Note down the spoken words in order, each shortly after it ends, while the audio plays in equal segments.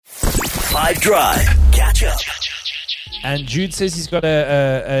5 Drive. Catch up. And Jude says he's got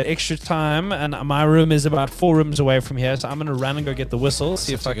a extra time, and my room is about 4 rooms away from here, so I'm going to run and go get the whistle,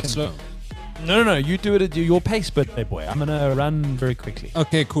 see if I can... slow. No, you do it at your pace, birthday boy. I'm going to run very quickly.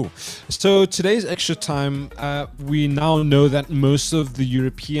 Okay, cool. So today's extra time, we now know that most of the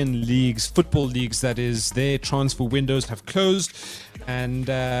European leagues, football leagues that is, their transfer windows have closed, and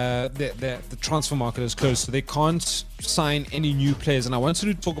the transfer market is closed, so they can't sign any new players. And I wanted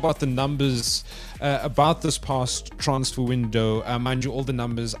to talk about the numbers about this past transfer window. Mind you, all the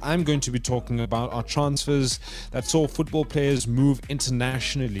numbers I'm going to be talking about are transfers that saw football players move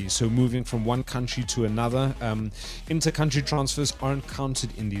internationally, so moving from one country to another. Inter-country transfers aren't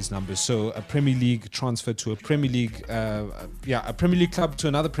counted in these numbers. So a Premier League transfer to a Premier League, a Premier League club to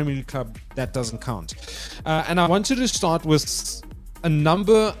another Premier League club, that doesn't count. And I wanted to start with a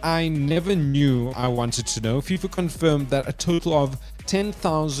number I never knew I wanted to know. FIFA confirmed that a total of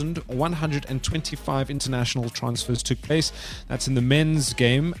 10,125 international transfers took place. That's in the men's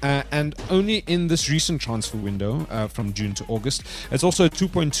game, and only in this recent transfer window from June to August. There's also a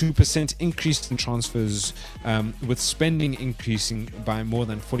 2.2% increase in transfers, with spending increasing by more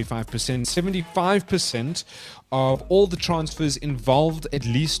than 45%. 75% of all the transfers involved at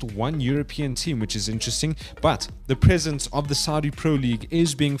least one European team, which is interesting. But the presence of the Saudi Pro League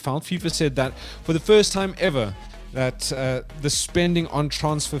is being felt. FIFA said that for the first time ever, that the spending on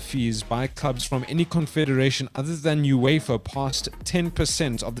transfer fees by clubs from any confederation other than UEFA passed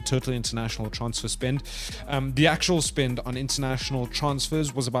 10% of the total international transfer spend. The actual spend on international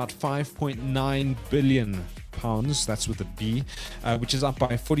transfers was about 5.9 billion pounds, that's with a B, which is up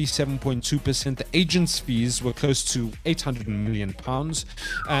by 47.2%. The agents' fees were close to 800 million pounds.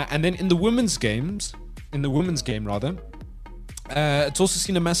 And then in the women's game, it's also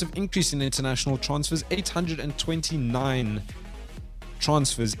seen a massive increase in international transfers. 829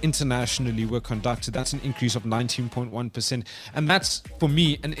 transfers internationally were conducted. That's an increase of 19.1%. And that's, for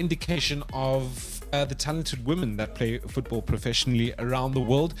me, an indication of the talented women that play football professionally around the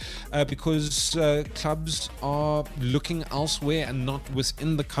world, because clubs are looking elsewhere and not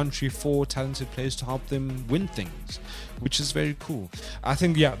within the country for talented players to help them win things, which is very cool. I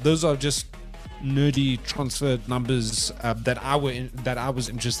think, those are just nerdy transfer numbers that I was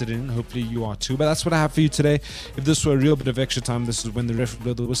interested in. Hopefully you are too. But that's what I have for you today. If this were a real bit of extra time, this is when the ref will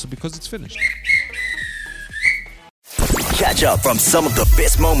blow the whistle, because it's finished. Catch up from some of the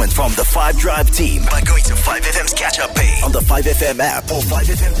best moments from the 5 Drive team by going to 5FM's catch up page on the 5FM app or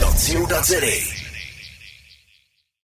 5FM.co.za.